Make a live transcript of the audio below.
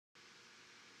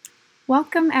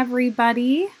Welcome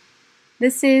everybody.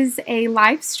 This is a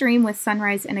live stream with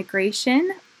Sunrise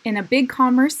Integration in a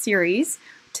BigCommerce series.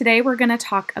 Today we're going to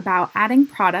talk about adding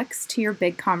products to your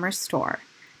BigCommerce store.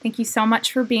 Thank you so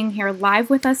much for being here live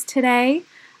with us today.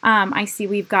 I see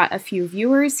we've got a few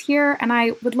viewers here, and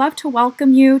I would love to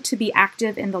welcome you to be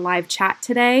active in the live chat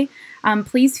today.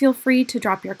 Please feel free to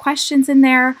drop your questions in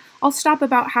there. I'll stop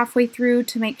about halfway through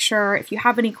to make sure if you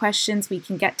have any questions we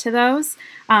can get to those,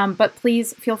 but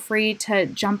please feel free to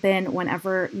jump in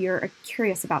whenever you're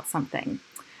curious about something.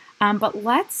 But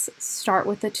let's start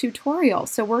with the tutorial.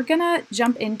 So we're gonna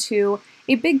jump into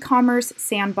a BigCommerce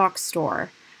sandbox store.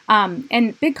 And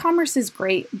BigCommerce is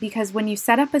great because when you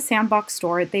set up a sandbox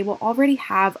store, they will already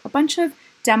have a bunch of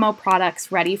demo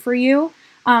products ready for you.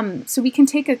 So we can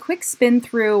take a quick spin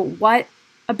through what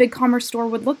a BigCommerce store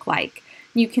would look like.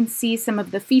 You can see some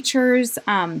of the features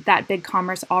that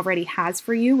BigCommerce already has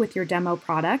for you with your demo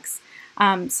products.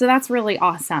 So that's really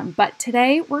awesome. But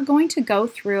today we're going to go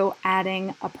through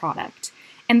adding a product.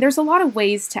 And there's a lot of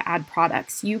ways to add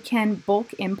products. You can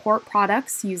bulk import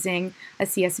products using a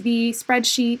CSV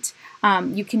spreadsheet.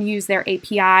 You can use their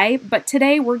API, but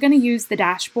today we're going to use the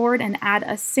dashboard and add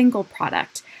a single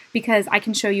product because I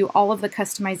can show you all of the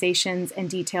customizations and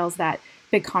details that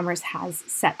BigCommerce has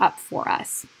set up for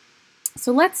us.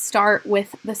 So let's start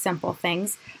with the simple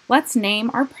things. Let's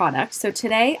name our product. So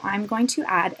today I'm going to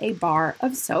add a bar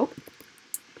of soap.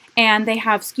 And they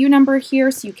have SKU number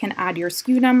here, so you can add your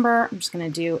SKU number. I'm just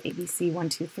going to do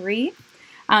ABC123.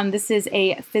 This is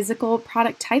a physical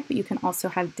product type, but you can also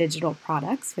have digital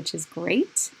products, which is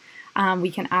great.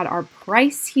 We can add our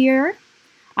price here.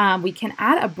 We can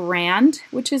add a brand,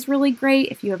 which is really great.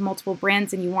 If you have multiple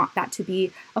brands and you want that to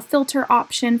be a filter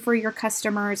option for your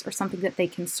customers or something that they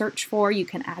can search for, you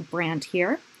can add brand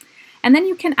here. And then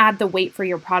you can add the weight for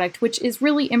your product, which is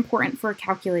really important for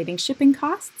calculating shipping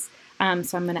costs.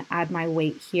 So I'm going to add my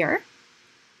weight here.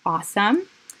 Awesome.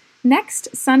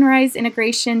 Next, Sunrise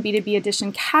Integration B2B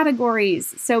Edition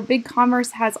categories. So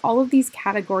BigCommerce has all of these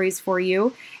categories for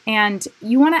you, and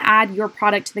you want to add your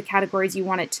product to the categories you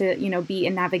want it to, be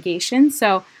in navigation.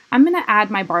 So I'm going to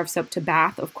add my bar of soap to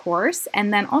bath, of course,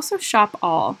 and then also shop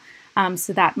all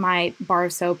so that my bar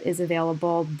of soap is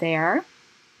available there.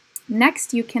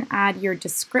 Next, you can add your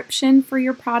description for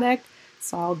your product.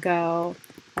 So I'll go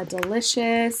a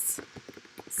delicious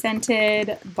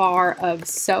scented bar of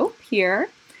soap here.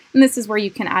 And this is where you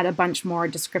can add a bunch more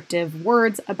descriptive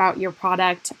words about your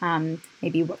product,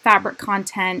 maybe what fabric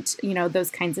content, those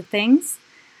kinds of things.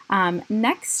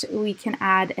 Next, we can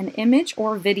add an image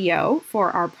or video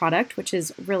for our product, which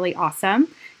is really awesome.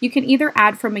 You can either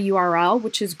add from a URL,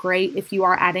 which is great if you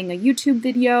are adding a YouTube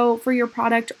video for your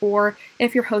product or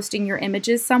if you're hosting your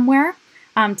images somewhere.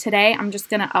 Today, I'm just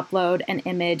going to upload an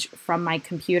image from my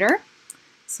computer.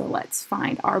 So let's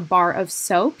find our bar of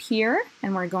soap here,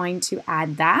 and we're going to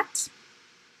add that.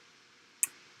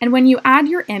 And when you add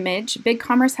your image,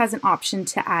 BigCommerce has an option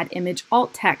to add image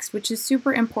alt text, which is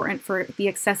super important for the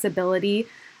accessibility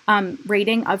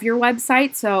rating of your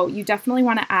website. So you definitely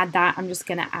want to add that. I'm just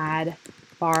going to add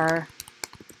bar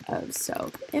of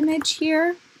soap image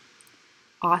here.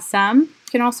 Awesome.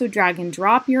 You can also drag and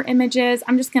drop your images.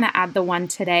 I'm just going to add the one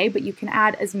today, but you can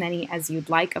add as many as you'd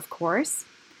like, of course.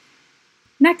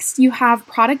 Next, you have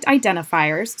product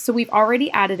identifiers. So we've already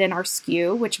added in our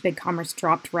SKU, which BigCommerce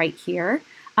dropped right here.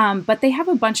 But they have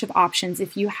a bunch of options.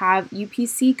 If you have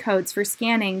UPC codes for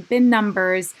scanning, bin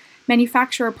numbers,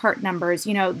 manufacturer part numbers,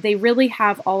 they really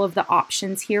have all of the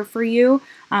options here for you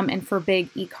and for big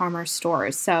e-commerce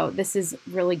stores. So this is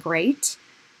really great.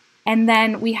 And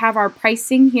then we have our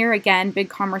pricing here. Again,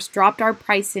 BigCommerce dropped our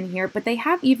price in here, but they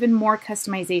have even more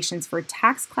customizations for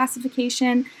tax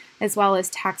classification as well as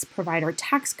tax provider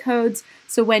tax codes.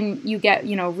 So when you get,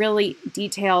 really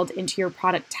detailed into your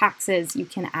product taxes, you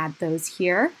can add those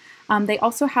here. They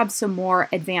also have some more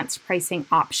advanced pricing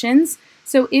options.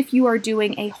 So if you are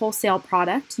doing a wholesale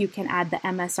product, you can add the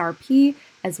MSRP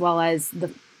as well as the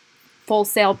full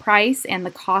sale price and the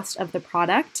cost of the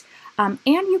product. And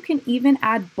you can even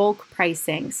add bulk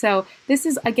pricing. So this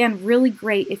is, again, really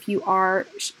great if you are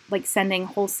sending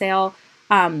wholesale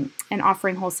and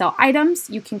offering wholesale items.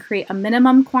 You can create a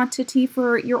minimum quantity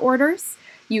for your orders.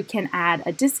 You can add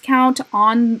a discount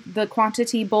on the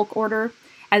quantity bulk order,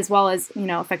 as well as,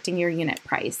 affecting your unit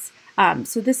price.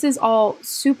 So this is all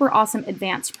super awesome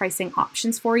advanced pricing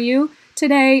options for you.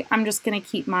 Today, I'm just going to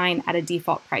keep mine at a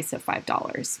default price of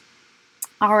 $5.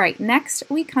 All right, next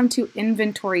we come to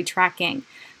inventory tracking.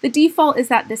 The default is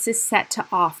that this is set to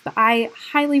off, but I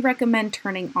highly recommend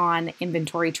turning on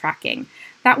inventory tracking.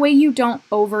 That way you don't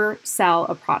oversell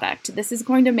a product. This is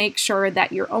going to make sure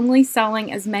that you're only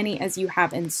selling as many as you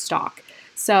have in stock.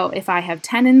 So if I have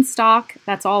 10 in stock,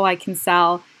 that's all I can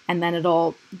sell, and then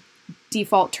it'll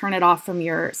default turn it off from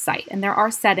your site. And there are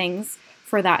settings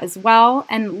for that as well.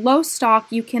 And low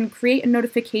stock, you can create a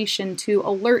notification to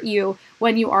alert you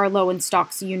when you are low in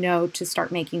stock so you know to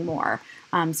start making more.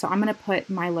 So I'm going to put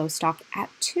my low stock at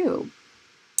 2.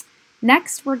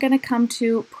 Next, we're going to come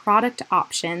to product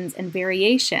options and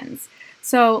variations.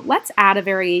 So let's add a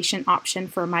variation option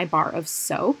for my bar of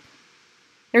soap.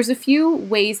 There's a few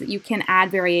ways that you can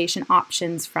add variation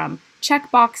options, from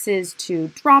checkboxes to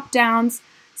drop downs.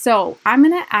 So I'm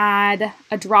going to add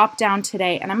a drop down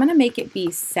today, and I'm going to make it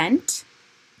be scent.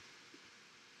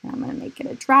 And I'm going to make it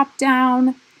a drop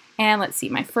down. And let's see,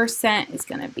 my first scent is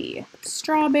going to be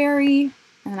strawberry.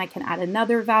 And then I can add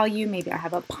another value. Maybe I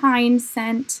have a pine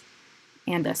scent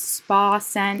and a spa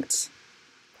scent.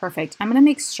 Perfect. I'm going to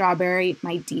make strawberry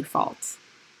my default.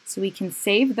 So we can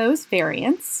save those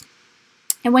variants.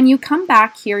 And when you come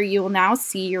back here, you will now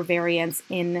see your variants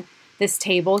in this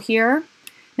table here.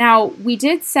 Now, we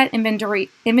did set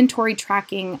inventory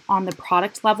tracking on the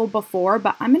product level before,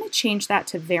 but I'm going to change that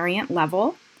to variant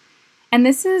level. And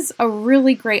this is a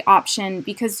really great option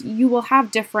because you will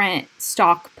have different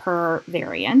stock per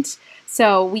variant.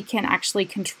 So we can actually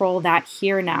control that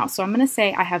here now. So I'm going to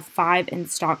say I have 5 in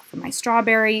stock for my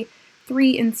strawberry,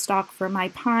 3 in stock for my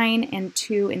pine, and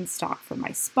 2 in stock for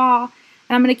my spa.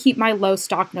 And I'm going to keep my low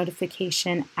stock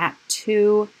notification at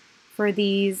 2 for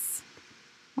these.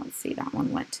 Let's see, that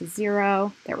one went to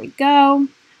 0. There we go.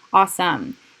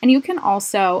 Awesome. And you can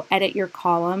also edit your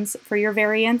columns for your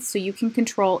variants, so you can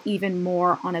control even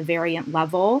more on a variant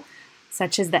level,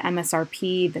 such as the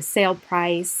MSRP, the sale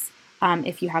price,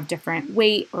 if you have different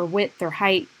weight or width or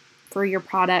height for your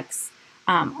products.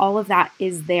 All of that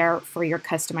is there for your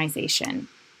customization,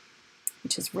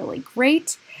 which is really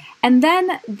great. And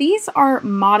then these are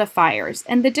modifiers.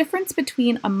 And the difference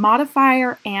between a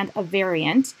modifier and a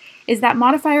variant is that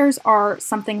modifiers are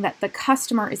something that the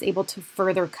customer is able to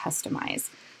further customize.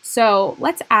 So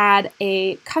let's add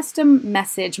a custom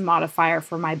message modifier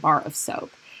for my bar of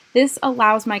soap. This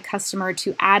allows my customer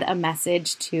to add a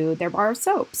message to their bar of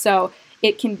soap. So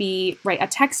it can be a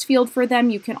text field for them.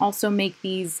 You can also make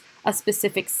these a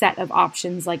specific set of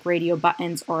options like radio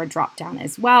buttons or a drop down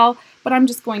as well. But I'm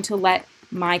just going to let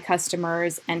my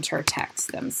customers enter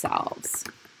text themselves.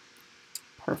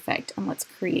 Perfect. And let's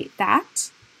create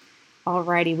that.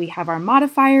 Alrighty, we have our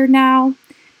modifier now.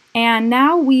 And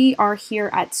now we are here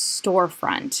at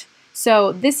Storefront.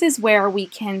 So this is where we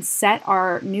can set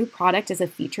our new product as a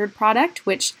featured product,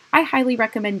 which I highly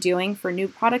recommend doing for new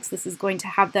products. This is going to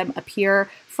have them appear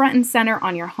front and center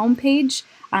on your homepage.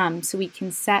 So we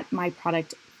can set my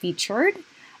product featured.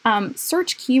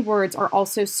 Search keywords are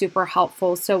also super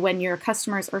helpful. So when your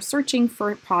customers are searching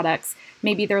for products,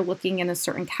 maybe they're looking in a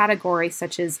certain category,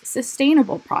 such as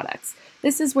sustainable products.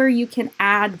 This is where you can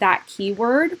add that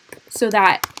keyword so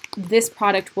that this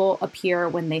product will appear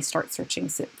when they start searching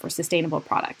for sustainable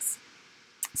products.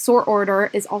 Sort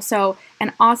order is also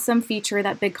an awesome feature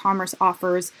that BigCommerce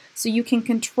offers, so you can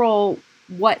control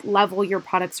what level your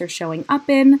products are showing up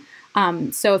in.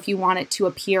 So if you want it to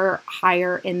appear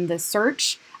higher in the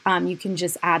search, you can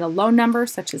just add a low number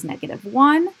such as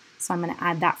 -1. So I'm going to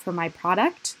add that for my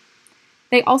product.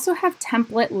 They also have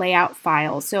template layout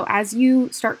files. So as you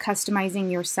start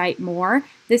customizing your site more,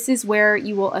 this is where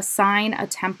you will assign a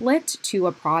template to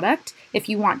a product if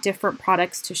you want different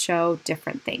products to show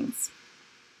different things.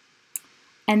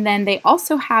 And then they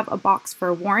also have a box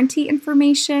for warranty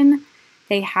information.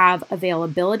 They have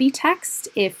availability text.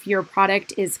 If your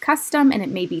product is custom and it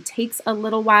maybe takes a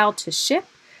little while to ship,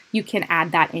 you can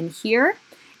add that in here.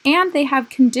 And they have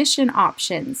condition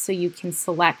options, so you can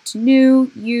select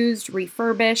new, used,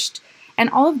 refurbished, and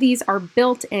all of these are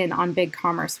built in on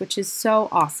BigCommerce, which is so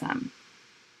awesome.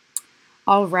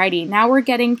 Alrighty, now we're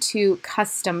getting to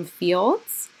custom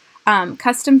fields.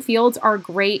 Custom fields are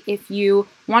great if you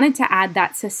wanted to add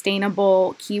that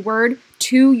sustainable keyword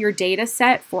to your data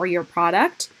set for your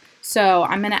product. So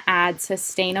I'm going to add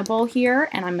sustainable here,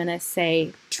 and I'm going to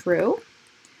say true.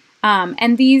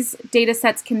 And these data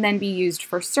sets can then be used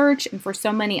for search and for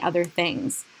so many other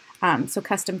things. So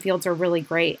custom fields are really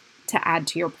great to add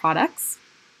to your products.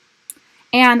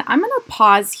 And I'm going to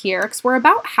pause here because we're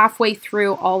about halfway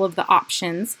through all of the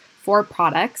options for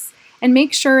products, and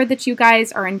make sure that you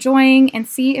guys are enjoying, and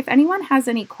see if anyone has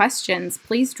any questions,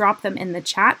 please drop them in the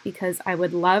chat because I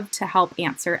would love to help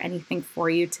answer anything for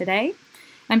you today.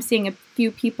 I'm seeing a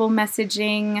few people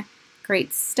messaging.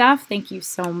 Great stuff. Thank you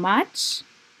so much.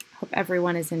 Hope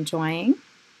everyone is enjoying.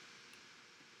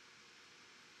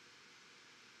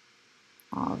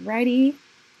 Alrighty.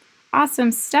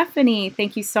 Awesome. Stephanie,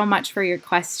 thank you so much for your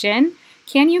question.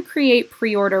 Can you create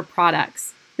pre-order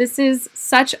products? This is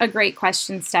such a great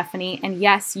question, Stephanie. And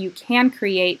yes, you can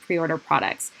create pre-order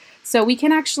products. So we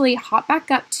can actually hop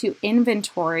back up to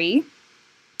inventory.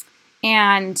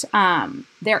 And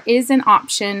there is an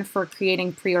option for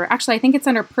creating pre-order. Actually, I think it's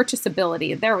under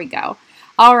purchasability. There we go.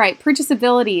 All right,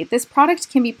 purchasability. This product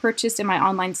can be purchased in my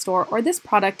online store, or this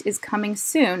product is coming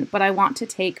soon, but I want to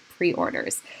take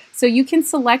pre-orders. So you can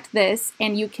select this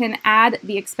and you can add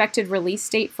the expected release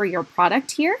date for your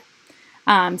product here.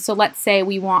 So let's say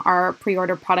we want our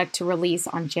pre-order product to release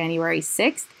on January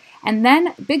 6th. And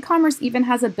then BigCommerce even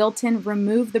has a built-in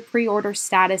remove the pre-order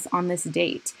status on this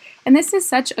date. And this is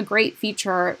such a great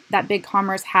feature that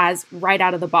BigCommerce has right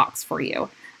out of the box for you.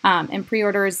 And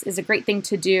pre-orders is a great thing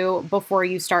to do before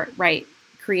you start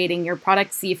creating your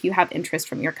product, see if you have interest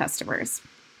from your customers.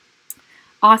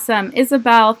 Awesome.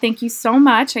 Isabel, thank you so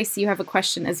much. I see you have a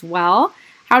question as well.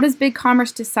 How does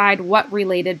BigCommerce decide what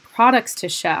related products to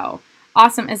show?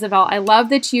 Awesome, Isabel. I love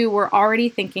that you were already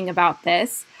thinking about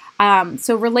this.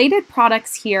 So related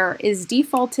products here is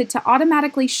defaulted to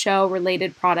automatically show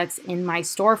related products in my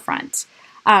storefront.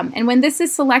 And when this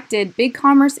is selected,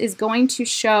 BigCommerce is going to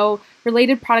show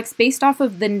related products based off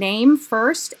of the name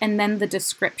first and then the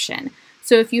description.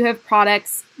 So if you have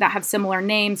products that have similar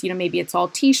names, maybe it's all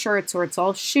t-shirts or it's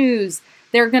all shoes,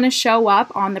 they're going to show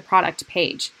up on the product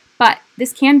page. But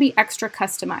this can be extra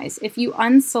customized. If you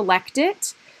unselect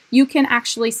it, you can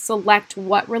actually select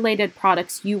what related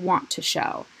products you want to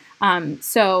show.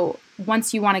 So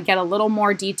once you want to get a little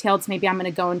more detailed, so maybe I'm going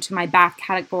to go into my bath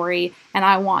category and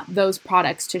I want those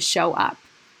products to show up.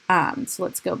 So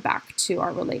let's go back to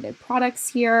our related products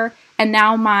here. And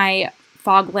now my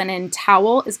fog linen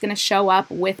towel is going to show up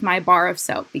with my bar of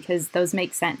soap because those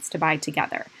make sense to buy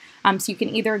together. So you can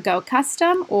either go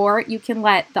custom or you can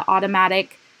let the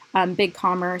automatic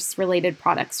BigCommerce related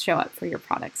products show up for your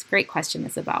products. Great question,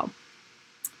 Isabel.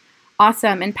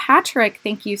 Awesome. And Patrick,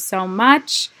 thank you so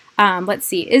much. Let's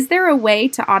see. Is there a way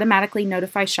to automatically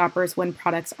notify shoppers when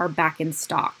products are back in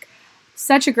stock?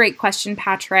 Such a great question,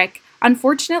 Patrick.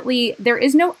 Unfortunately, there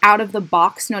is no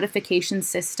out-of-the-box notification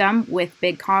system with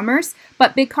BigCommerce,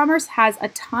 but BigCommerce has a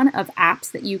ton of apps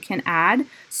that you can add.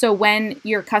 So when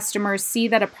your customers see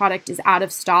that a product is out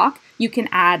of stock, you can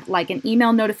add like an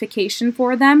email notification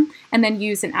for them and then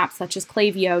use an app such as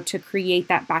Klaviyo to create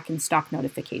that back in stock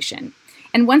notification.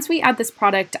 And once we add this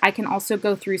product, I can also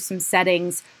go through some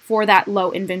settings for that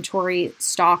low inventory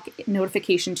stock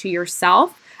notification to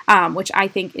yourself, which I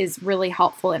think is really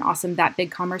helpful and awesome that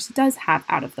BigCommerce does have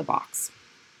out of the box.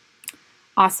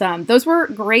 Awesome. Those were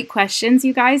great questions,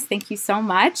 you guys. Thank you so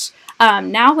much.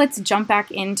 Now let's jump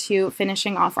back into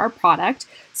finishing off our product.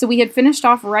 So we had finished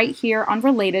off right here on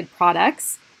related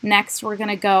products. Next, we're going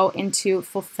to go into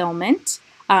fulfillment.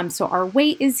 So our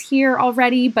weight is here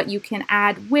already, but you can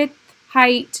add width,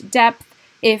 height, depth,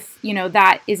 if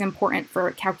that is important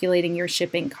for calculating your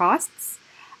shipping costs.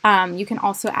 You can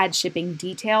also add shipping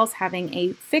details, having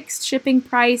a fixed shipping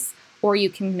price, or you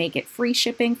can make it free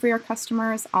shipping for your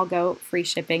customers. I'll go free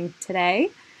shipping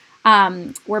today.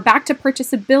 We're back to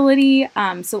purchasability.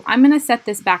 So I'm going to set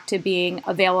this back to being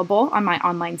available on my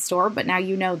online store, but now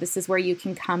this is where you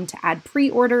can come to add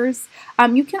pre-orders.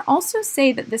 You can also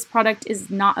say that this product is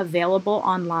not available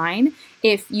online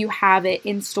if you have it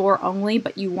in store only,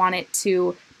 but you want it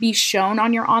to be shown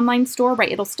on your online store,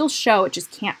 right? It'll still show, it just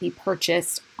can't be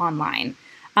purchased online.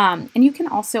 And you can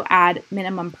also add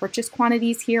minimum purchase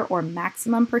quantities here or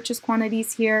maximum purchase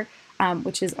quantities here,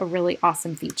 which is a really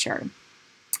awesome feature.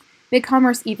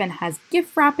 BigCommerce even has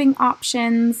gift wrapping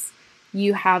options.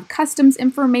 You have customs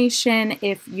information.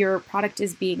 If your product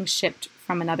is being shipped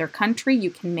from another country,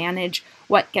 you can manage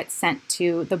what gets sent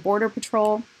to the Border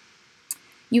Patrol.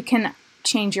 You can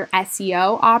change your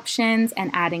SEO options, and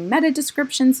adding meta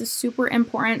descriptions is super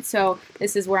important. So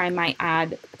this is where I might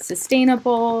add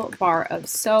sustainable bar of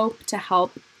soap to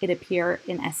help it appear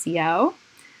in SEO,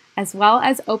 as well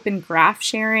as open graph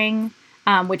sharing,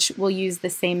 which will use the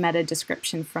same meta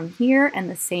description from here and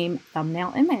the same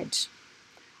thumbnail image.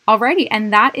 Alrighty,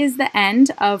 and that is the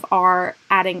end of our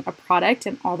adding a product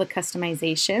and all the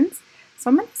customizations.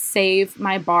 So I'm going to save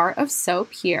my bar of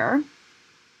soap here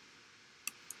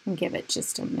and give it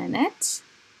just a minute.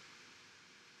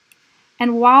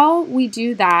 And while we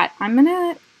do that, I'm going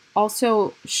to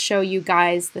also show you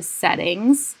guys the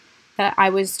settings that I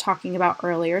was talking about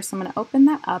earlier. So I'm going to open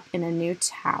that up in a new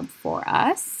tab for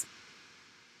us.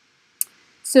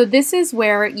 So this is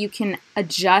where you can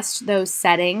adjust those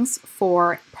settings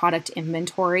for product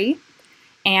inventory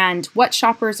and what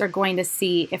shoppers are going to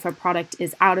see if a product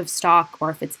is out of stock or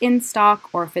if it's in stock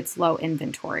or if it's low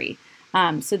inventory.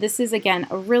 So this is, again,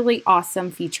 a really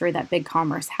awesome feature that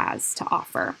BigCommerce has to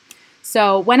offer.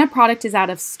 So when a product is out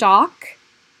of stock,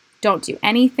 don't do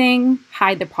anything,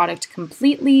 hide the product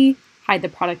completely, hide the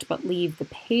product but leave the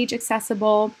page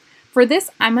accessible. For this,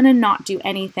 I'm going to not do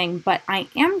anything, but I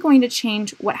am going to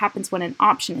change what happens when an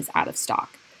option is out of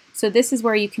stock. So this is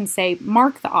where you can say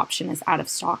mark the option as out of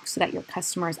stock so that your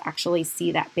customers actually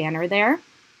see that banner there.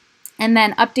 And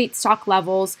then update stock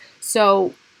levels.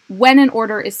 So when an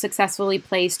order is successfully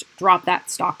placed, drop that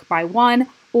stock by 1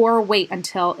 or wait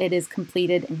until it is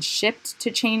completed and shipped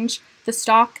to change the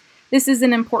stock. This is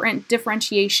an important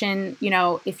differentiation,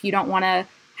 if you don't want to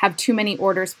have too many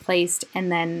orders placed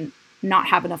and then not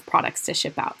have enough products to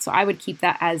ship out. So I would keep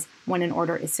that as when an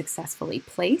order is successfully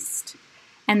placed.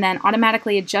 And then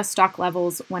automatically adjust stock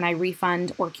levels when I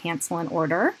refund or cancel an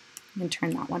order. You can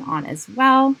turn that one on as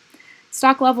well.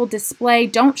 Stock level display,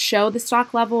 don't show the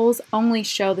stock levels, only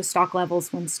show the stock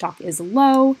levels when stock is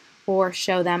low, or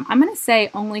show them, I'm going to say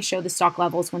only show the stock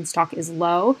levels when stock is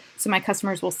low, so my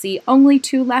customers will see only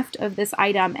 2 left of this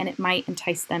item and it might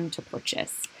entice them to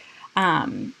purchase.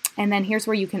 And then here's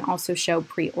where you can also show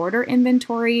pre-order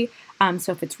inventory.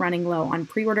 So if it's running low on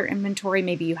pre-order inventory,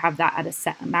 maybe you have that at a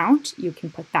set amount, you can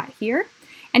put that here.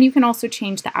 And you can also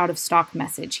change the out of stock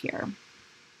message here.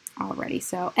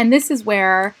 Alrighty, and this is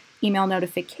where email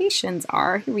notifications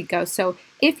are. Here we go. So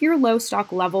if your low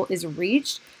stock level is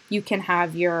reached, you can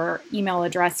have your email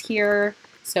address here.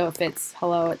 So if it's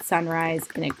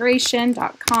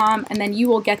hello@sunriseintegration.com, and then you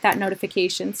will get that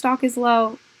notification, stock is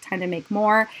low, time to make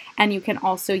more. And you can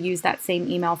also use that same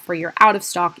email for your out of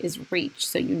stock is reached,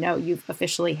 so you know you've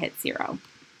officially hit 0.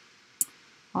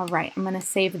 All right, I'm going to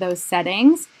save those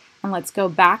settings, and let's go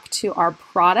back to our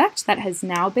product that has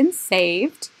now been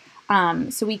saved.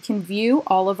 So we can view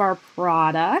all of our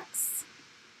products.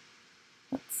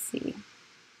 Let's see,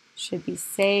 should be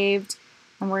saved.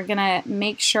 And we're gonna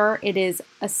make sure it is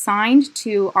assigned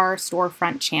to our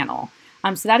storefront channel.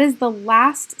 So that is the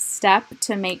last step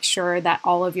to make sure that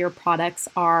all of your products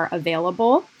are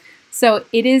available. So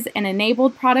it is an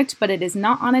enabled product, but it is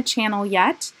not on a channel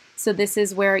yet. So this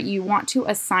is where you want to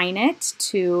assign it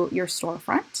to your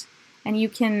storefront. And you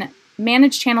can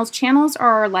manage channels. Channels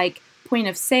are like point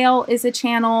of sale is a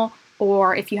channel,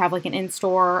 or if you have like an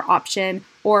in-store option,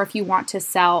 or if you want to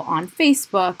sell on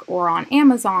Facebook or on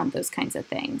Amazon, those kinds of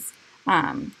things.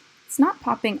 It's not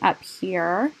popping up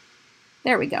here.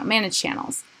 There we go, manage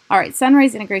channels. All right,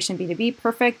 Sunrise Integration B2B,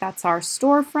 perfect. That's our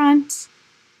storefront.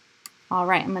 All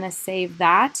right, I'm gonna save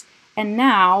that. And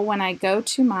now when I go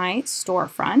to my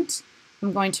storefront,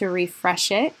 I'm going to refresh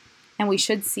it, and we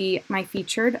should see my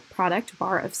featured product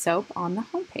bar of soap on the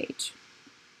homepage.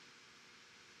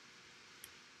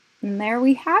 And there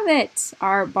we have it.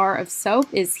 Our bar of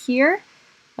soap is here.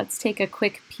 Let's take a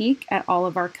quick peek at all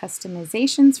of our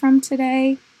customizations from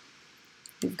today.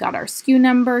 We've got our SKU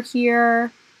number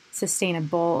here.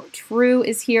 Sustainable True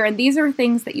is here. And these are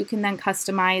things that you can then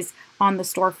customize on the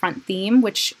storefront theme,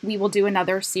 which we will do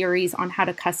another series on how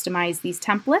to customize these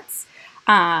templates.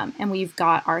 And we've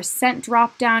got our scent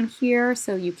drop down here,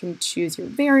 so you can choose your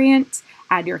variant,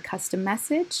 add your custom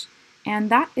message.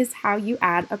 And that is how you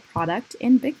add a product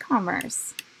in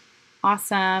BigCommerce.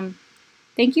 Awesome.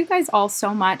 Thank you guys all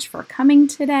so much for coming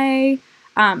today.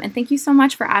 And thank you so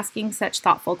much for asking such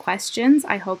thoughtful questions.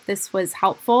 I hope this was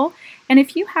helpful. And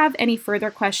if you have any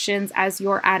further questions as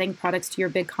you're adding products to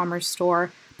your BigCommerce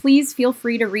store, please feel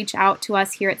free to reach out to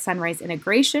us here at Sunrise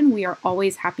Integration. We are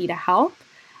always happy to help.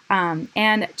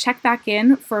 And check back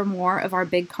in for more of our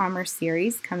BigCommerce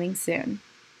series coming soon.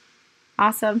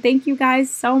 Awesome. Thank you guys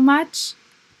so much.